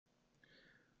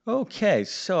Okay,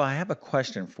 so I have a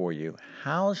question for you.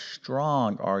 How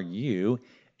strong are you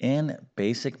in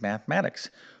basic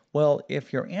mathematics? Well,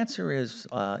 if your answer is,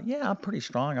 yeah, I'm pretty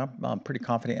strong, I'm pretty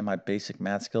confident in my basic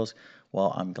math skills,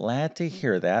 well, I'm glad to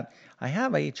hear that. I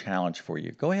have a challenge for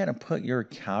you. Go ahead and put your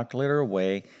calculator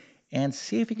away and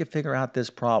see if you can figure out this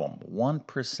problem.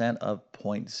 1% of zero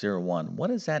point zero 0.01.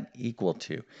 What does that equal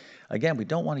to? Again, we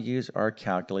don't want to use our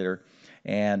calculator.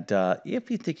 And if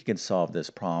you think you can solve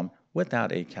this problem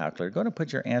without a calculator, go ahead and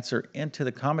put your answer into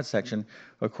the comment section.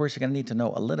 Of course, you're going to need to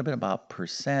know a little bit about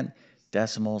percent,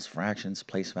 decimals, fractions,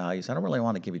 place values. I don't really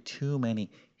want to give you too many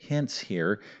hints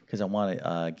here because I want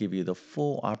to give you the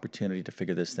full opportunity to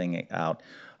figure this thing out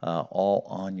all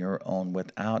on your own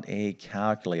without a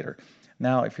calculator.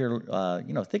 Now, if you're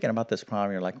thinking about this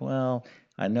problem, you're like, well,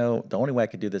 I know the only way I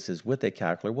could do this is with a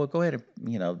calculator. Well, go ahead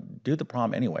and do the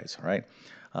problem anyways, all right?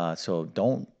 So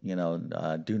don't,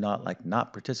 do not like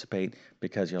not participate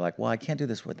because you're like, well, I can't do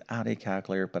this without a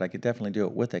calculator, but I could definitely do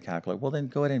it with a calculator. Well, then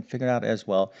go ahead and figure it out as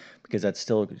well because that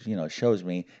still, shows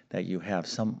me that you have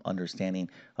some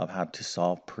understanding of how to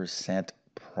solve percent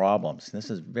problems. This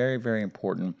is very, very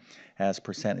important as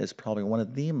percent is probably one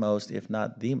of the most, if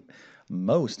not the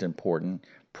most important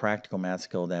practical math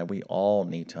skill that we all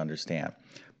need to understand.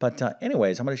 But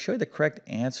anyways, I'm going to show you the correct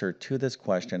answer to this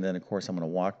question. Then, of course, I'm going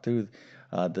to walk through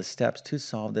the steps to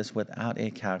solve this without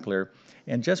a calculator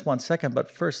in just 1 second.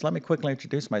 But first, let me quickly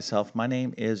introduce myself. My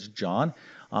name is John.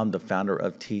 I'm the founder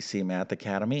of TC Math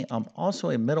Academy. I'm also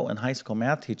a middle and high school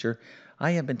math teacher.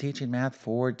 I have been teaching math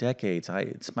for decades.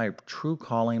 It's my true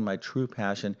calling, my true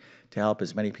passion to help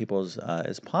as many people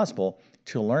as possible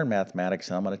to learn mathematics.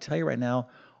 And I'm going to tell you right now,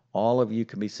 all of you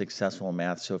can be successful in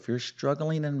math. So if you're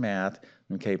struggling in math,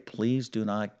 okay, please do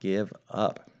not give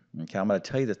up. Okay, I'm going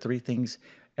to tell you the three things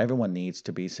everyone needs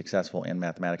to be successful in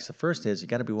mathematics. The first is you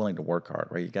got to be willing to work hard,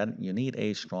 right? You need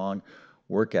a strong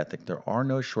work ethic. There are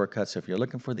no shortcuts. So if you're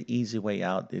looking for the easy way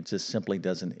out, it just simply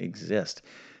doesn't exist.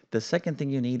 The second thing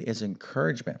you need is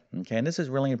encouragement. Okay, and this is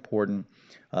really important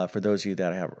for those of you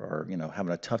that are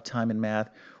having a tough time in math,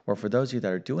 or for those of you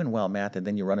that are doing well in math and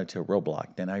then you run into a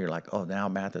roadblock. Then now you're like, oh, now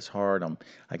math is hard.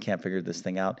 I can't figure this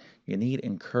thing out. You need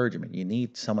encouragement. You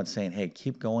need someone saying, hey,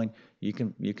 keep going. You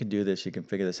can do this. You can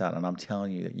figure this out. And I'm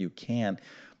telling you that you can.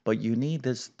 But you need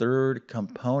this third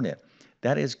component.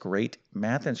 That is great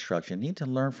math instruction. You need to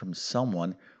learn from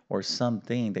someone or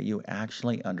something that you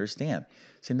actually understand.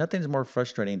 See, nothing's more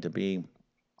frustrating to be,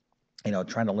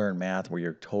 trying to learn math where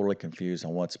you're totally confused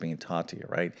on what's being taught to you,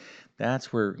 right?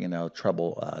 That's where,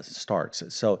 trouble starts.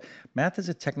 So, math is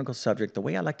a technical subject. The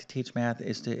way I like to teach math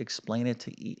is to explain it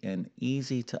to an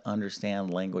easy to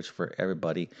understand language for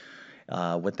everybody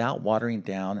without watering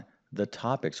down the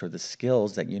topics or the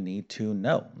skills that you need to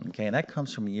know. Okay, and that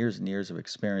comes from years and years of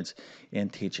experience in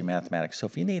teaching mathematics. So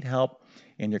if you need help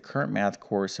in your current math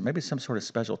course or maybe some sort of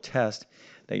special test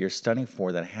that you're studying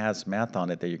for that has math on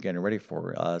it that you're getting ready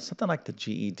for, something like the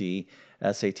GED,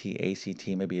 SAT, ACT,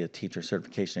 maybe a teacher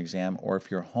certification exam, or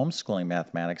if you're homeschooling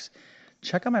mathematics,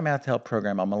 check out my Math Help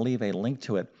program. I'm going to leave a link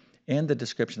to it in the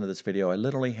description of this video. I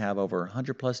literally have over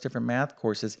 100 plus different math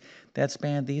courses that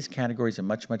span these categories and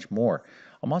much, much more.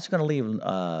 I'm also going to leave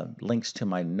links to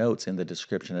my notes in the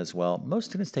description as well. Most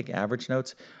students take average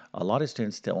notes. A lot of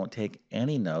students don't take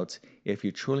any notes. If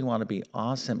you truly want to be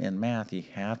awesome in math, you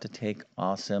have to take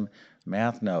awesome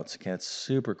math notes. Okay, it's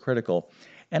super critical.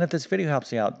 And if this video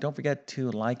helps you out, don't forget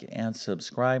to like and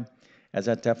subscribe, as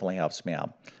that definitely helps me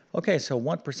out. Okay, so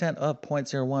 1% of zero point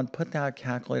zero 0.01, put that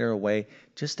calculator away.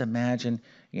 Just imagine,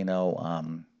 you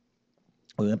know,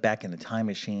 we went back in the time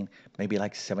machine, maybe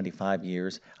like 75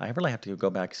 years. I really have to go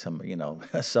back some,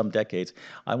 some decades.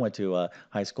 I went to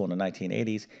high school in the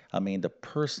 1980s. I mean, the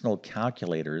personal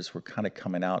calculators were kind of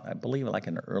coming out, I believe, like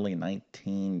in the early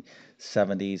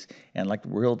 1970s, and like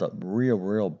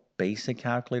real basic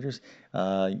calculators.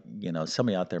 Some of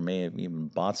you out there may have even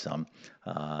bought some,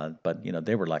 but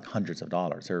they were like hundreds of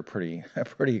dollars. They were pretty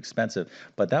pretty expensive,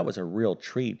 but that was a real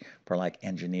treat for like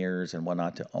engineers and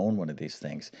whatnot to own one of these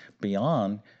things.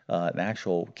 Beyond an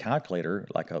actual calculator,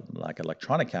 like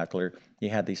electronic calculator,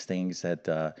 you had these things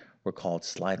that were called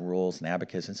slide rules and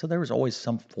abacus, and so there was always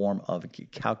some form of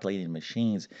calculating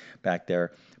machines back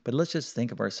there. But let's just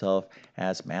think of ourselves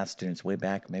as math students way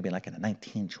back, maybe like in the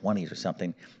 1920s or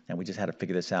something, and we just had to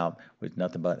figure this out with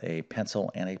nothing but a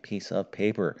pencil and a piece of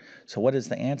paper. So what is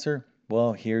the answer?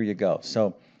 Well, here you go.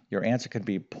 So your answer could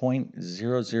be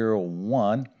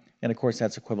 0.001, and of course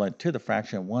that's equivalent to the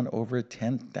fraction 1 over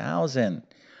 10,000.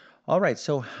 All right,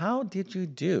 so how did you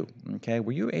do? Okay,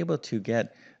 were you able to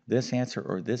get this answer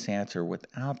or this answer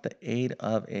without the aid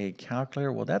of a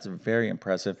calculator? Well, that's very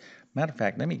impressive Matter of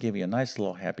fact, let me give you a nice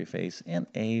little happy face and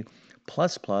a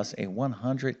plus plus, a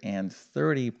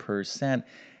 130%,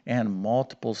 and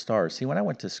multiple stars. See, when I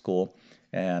went to school,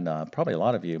 and probably a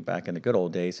lot of you back in the good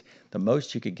old days, the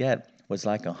most you could get was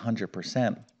like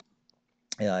 100%.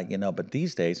 But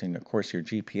these days, and of course your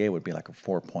GPA would be like a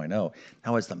 4.0.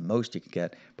 That was the most you could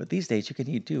get. But these days you can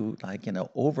do like,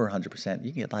 over 100%.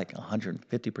 You can get like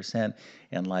 150%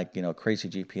 and like, crazy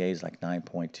GPAs like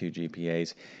 9.2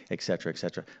 GPAs, et cetera, et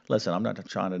cetera. Listen, I'm not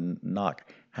trying to knock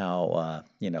how,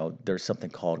 there's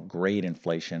something called grade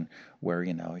inflation where,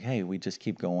 hey, we just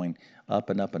keep going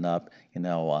up and up and up,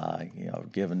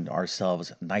 giving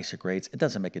ourselves nicer grades. It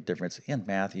doesn't make a difference in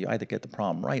math. You either get the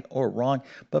problem right or wrong.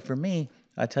 But for me,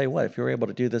 I tell you what, if you're able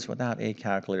to do this without a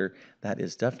calculator, that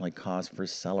is definitely cause for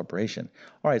celebration.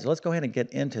 All right, so let's go ahead and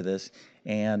get into this.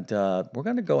 And we're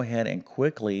going to go ahead and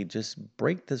quickly just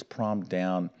break this problem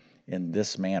down in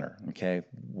this manner, okay?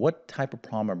 What type of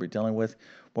problem are we dealing with?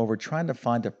 Well, we're trying to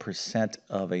find a percent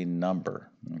of a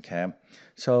number, okay?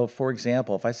 So, for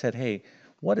example, if I said, hey,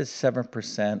 what is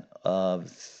 7% of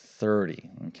 30?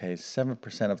 Okay,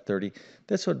 7% of 30,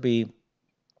 this would be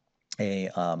a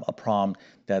problem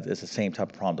that is the same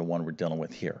type of problem, the one we're dealing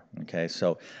with here. Okay,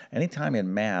 so anytime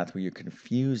in math where you're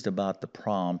confused about the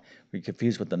problem, where you're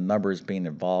confused with the numbers being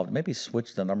involved, maybe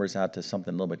switch the numbers out to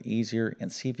something a little bit easier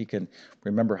and see if you can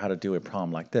remember how to do a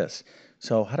problem like this.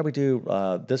 So how do we do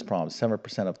this problem,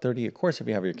 7% of 30? Of course, if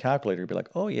you have your calculator, you'd be like,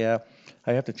 oh yeah,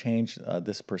 I have to change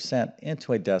this percent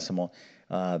into a decimal.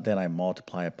 Then I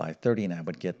multiply it by 30 and I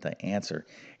would get the answer.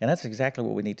 And that's exactly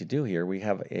what we need to do here. We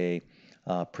have a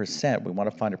percent. We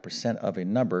want to find a percent of a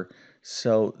number.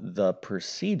 So the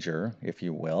procedure, if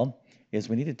you will, is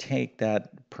we need to take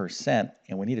that percent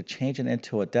and we need to change it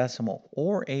into a decimal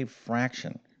or a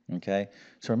fraction. Okay,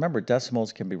 so remember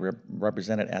decimals can be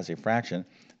represented as a fraction.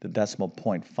 The decimal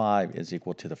 0.5 is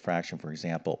equal to the fraction, for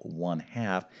example,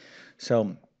 1/2.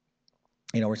 So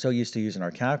we're so used to using our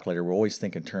calculator, we're always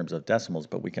thinking in terms of decimals,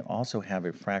 but we can also have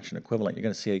a fraction equivalent. You're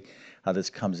going to see how this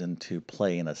comes into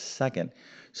play in a second.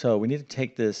 So we need to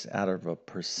take this out of a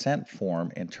percent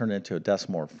form and turn it into a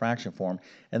decimal or fraction form,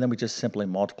 and then we just simply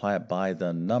multiply it by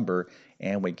the number,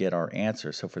 and we get our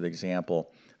answer. So for the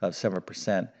example of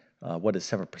 7%, what is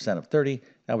 7% of 30?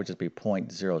 That would just be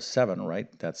 0.07, right?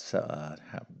 That's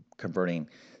converting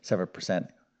 7%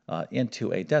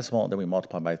 into a decimal, then we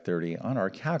multiply by 30 on our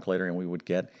calculator, and we would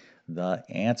get the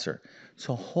answer.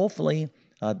 So hopefully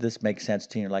this makes sense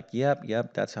to you. You're like, yep,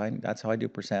 that's how I do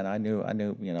percent. I know what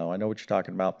you're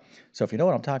talking about. So if you know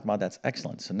what I'm talking about, that's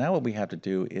excellent. So now what we have to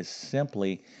do is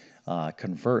simply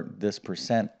convert this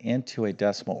percent into a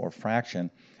decimal or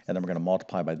fraction, and then we're going to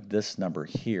multiply by this number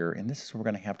here. And this is where we're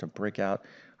going to have to break out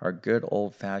our good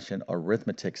old-fashioned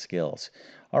arithmetic skills.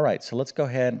 All right, so let's go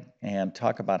ahead and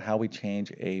talk about how we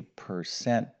change a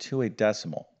percent to a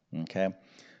decimal, okay?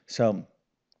 So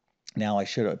now I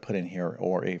should have put in here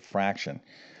or a fraction.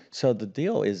 So the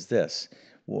deal is this.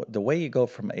 The way you go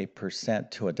from a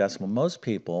percent to a decimal, most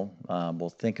people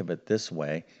will think of it this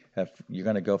way. If you're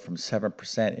going to go from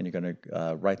 7% and you're going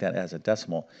to write that as a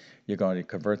decimal, you're going to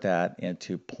convert that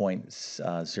into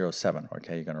 0.07,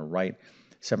 okay? You're going to write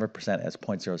 7% as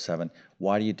 0.07.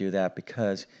 Why do you do that?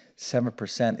 Because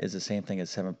 7% is the same thing as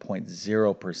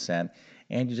 7.0%,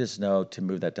 and you just know to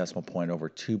move that decimal point over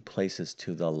 2 places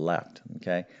to the left,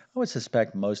 okay? I would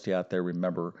suspect most of you out there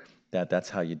remember that that's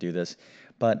how you do this.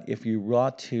 But if you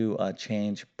want to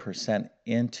change percent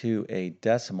into a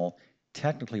decimal,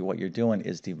 technically what you're doing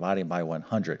is dividing by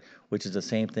 100, which is the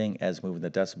same thing as moving the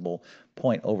decimal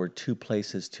point over 2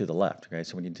 places to the left, okay?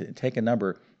 So when you take a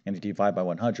number and you divide by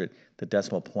 100, the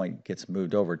decimal point gets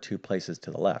moved over 2 places to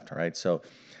the left, all right? So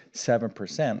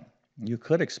 7% you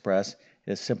could express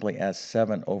as simply as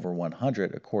 7 over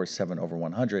 100. Of course, 7 over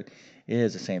 100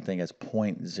 is the same thing as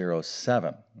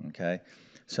 0.07, okay?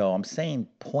 So I'm saying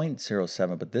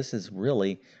 0.07, but this is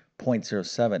really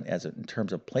 0.07 as in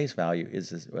terms of place value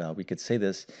we could say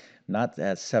this not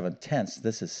as 7/10,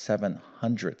 this is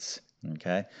 7/100,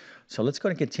 okay? So let's go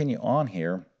and continue on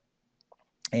here.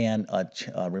 And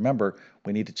remember,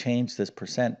 we need to change this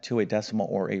percent to a decimal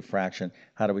or a fraction.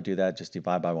 How do we do that? Just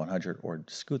divide by 100 or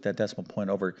scoot that decimal point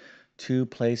over 2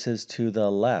 places to the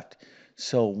left.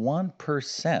 So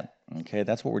 1%, okay,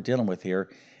 that's what we're dealing with here,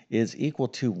 is equal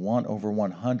to 1 over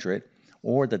 100,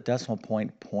 or the decimal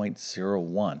point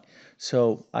 0.01.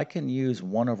 So I can use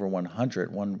 1 over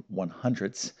 100,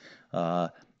 1/100ths,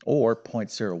 or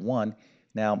 0.01.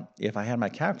 Now, if I had my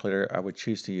calculator, I would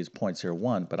choose to use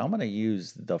 0.01, but I'm going to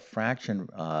use the fraction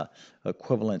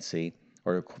equivalency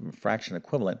or fraction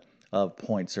equivalent of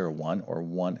 0.01 or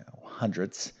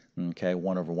 1/100ths, okay,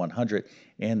 1 over 100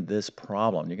 in this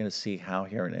problem. You're going to see how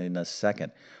here in a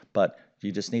second. But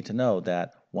you just need to know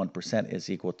that 1% is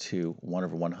equal to 1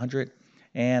 over 100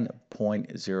 and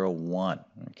 0.01.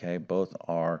 Okay, both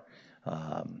are,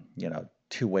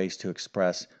 two ways to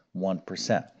express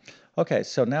 1%. Okay,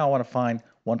 so now I want to find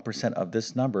 1% of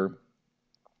this number.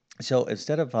 So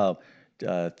instead of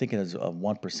thinking of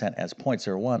 1% as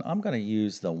 0.01, I'm going to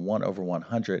use the 1 over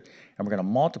 100, and we're going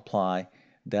to multiply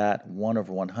that 1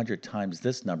 over 100 times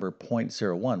this number,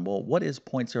 0.01. Well, what is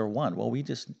 0.01? Well, we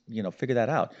just, figure that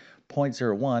out.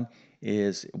 0.01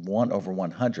 is 1 over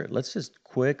 100. Let's just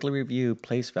quickly review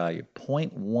place value.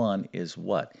 0.1 is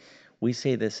what? We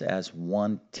say this as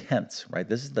 1/10, right?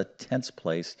 This is the tenths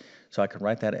place, so I can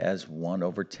write that as 1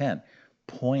 over 10.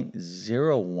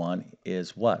 0.01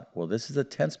 is what? Well, this is the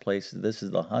tenths place, this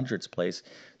is the hundredths place,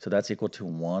 so that's equal to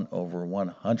 1 over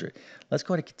 100. Let's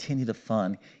go ahead and continue the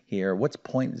fun here. What's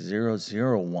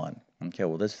 0.001? Okay,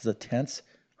 well, this is the tenths,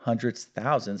 hundredths,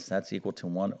 thousandths, that's equal to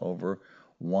 1 over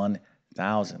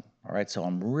 1,000. All right, so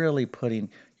I'm really putting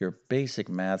your basic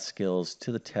math skills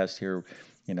to the test here.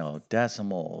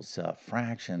 Decimals,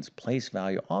 fractions, place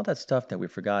value, all that stuff that we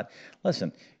forgot.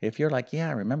 Listen, if you're like, yeah,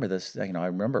 I remember this, I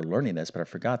remember learning this, but I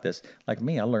forgot this. Like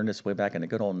me, I learned this way back in the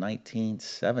good old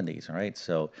 1970s, right?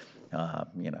 So, of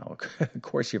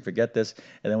course you forget this,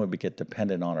 and then we get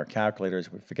dependent on our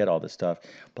calculators. We forget all this stuff.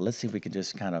 But let's see if we can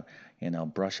just kind of,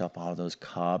 brush up all those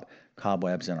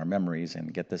cobwebs in our memories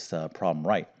and get this problem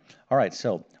right. All right,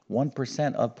 so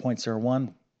 1% of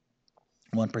 0.01.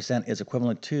 1% is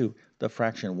equivalent to the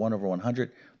fraction 1 over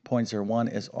 100.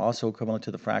 0.01 is also equivalent to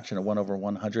the fraction of 1 over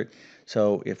 100.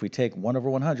 So if we take 1 over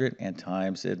 100 and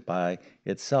times it by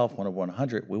itself, 1 over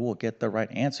 100, we will get the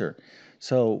right answer.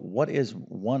 So what is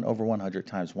 1 over 100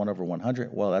 times 1 over 100?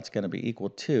 Well, that's going to be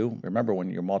equal to, remember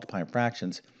when you're multiplying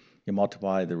fractions, you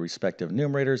multiply the respective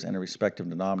numerators and the respective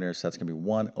denominators. So that's going to be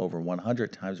 1 over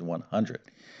 100 times 100.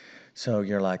 So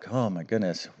you're like, oh my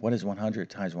goodness, what is 100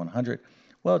 times 100?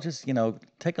 Well, just,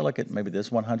 take a look at maybe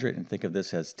this 100 and think of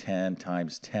this as 10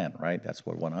 times 10, right? That's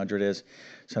what 100 is.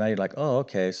 So now you're like, oh,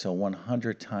 okay, so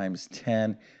 100 times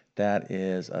 10, that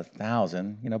is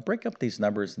 1,000. Break up these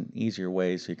numbers in easier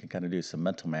ways so you can kind of do some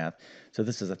mental math. So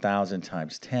this is 1,000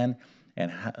 times 10.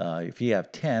 And if you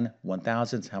have 10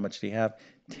 1,000s, how much do you have?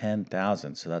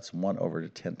 10,000. So that's 1 over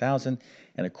 10,000.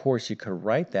 And of course, you could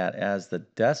write that as the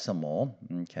decimal,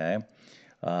 okay?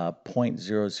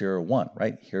 0.001,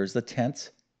 right? Here's the tenths.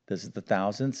 This is the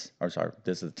thousandths, or sorry,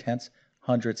 this is the tenths,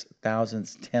 hundredths,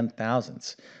 thousands,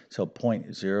 10,000ths. So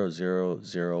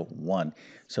 0.0001.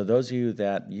 So those of you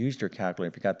that used your calculator,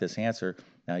 if you got this answer,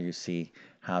 now you see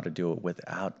how to do it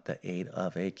without the aid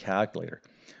of a calculator.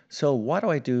 So why do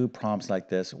I do problems like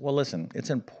this? Well, listen, it's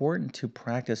important to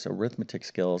practice arithmetic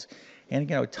skills and,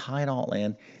 tie it all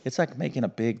in. It's like making a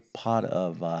big pot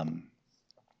of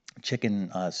chicken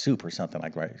soup or something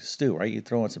like, right, stew, right? You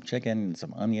throw in some chicken and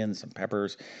some onions, some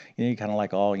peppers, you kind of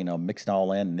like all, mix it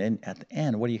all in. And then at the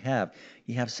end, what do you have?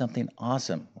 You have something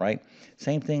awesome, right?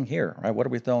 Same thing here, right? What are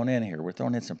we throwing in here? We're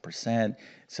throwing in some percent,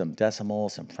 some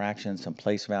decimals, some fractions, some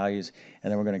place values, and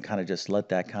then we're going to kind of just let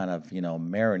that kind of,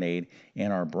 marinate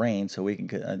in our brain so we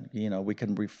can, we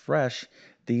can refresh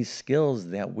these skills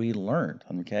that we learned,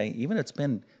 okay? Even if it's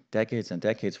been decades and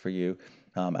decades for you,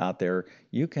 out there,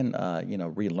 you can,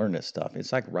 relearn this stuff.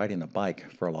 It's like riding a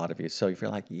bike for a lot of you. So if you're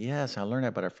like, yes, I learned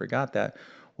that, but I forgot that.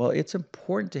 Well, it's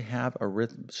important to have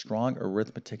strong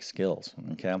arithmetic skills.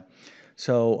 Okay.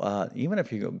 So even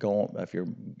if if you're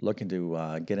looking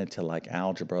to get into like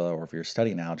algebra, or if you're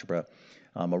studying algebra,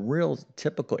 a real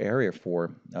typical area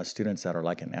for students that are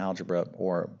like in algebra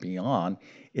or beyond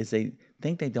is they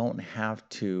think they don't have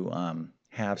to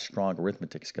have strong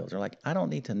arithmetic skills. They're like, I don't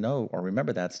need to know or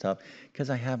remember that stuff because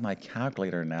I have my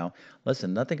calculator now.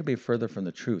 Listen, nothing could be further from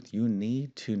the truth. You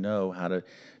need to know how to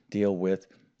deal with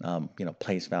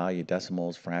place value,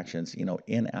 decimals, fractions,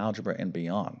 in algebra and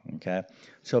beyond, okay?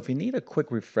 So if you need a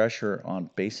quick refresher on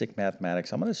basic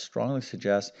mathematics, I'm going to strongly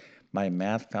suggest my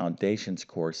Math Foundations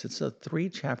course. It's a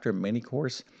 3-chapter mini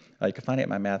course. You can find it in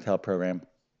my Math Help program.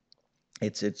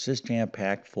 It's just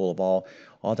jam-packed full of all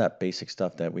that basic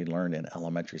stuff that we learned in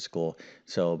elementary school.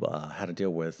 So how to deal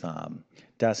with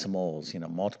decimals,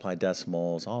 multiply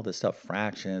decimals, all this stuff,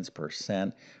 fractions,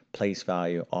 percent, place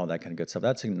value, all that kind of good stuff.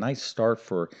 That's a nice start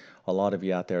for a lot of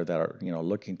you out there that are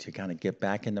looking to kind of get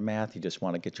back into math. You just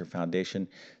want to get your foundation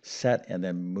set and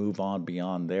then move on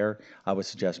beyond there. I would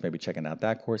suggest maybe checking out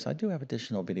that course. I do have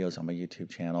additional videos on my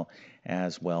YouTube channel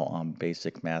as well on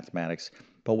basic mathematics.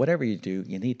 But whatever you do,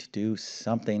 you need to do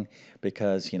something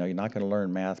because you're not going to learn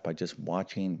learn math by just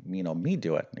watching, me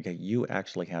do it. Okay, you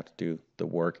actually have to do the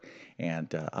work,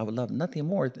 and I would love nothing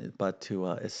more but to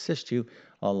assist you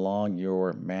along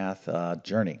your math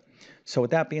journey. So,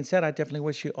 with that being said, I definitely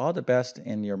wish you all the best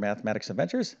in your mathematics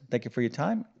adventures. Thank you for your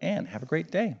time, and have a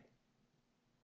great day.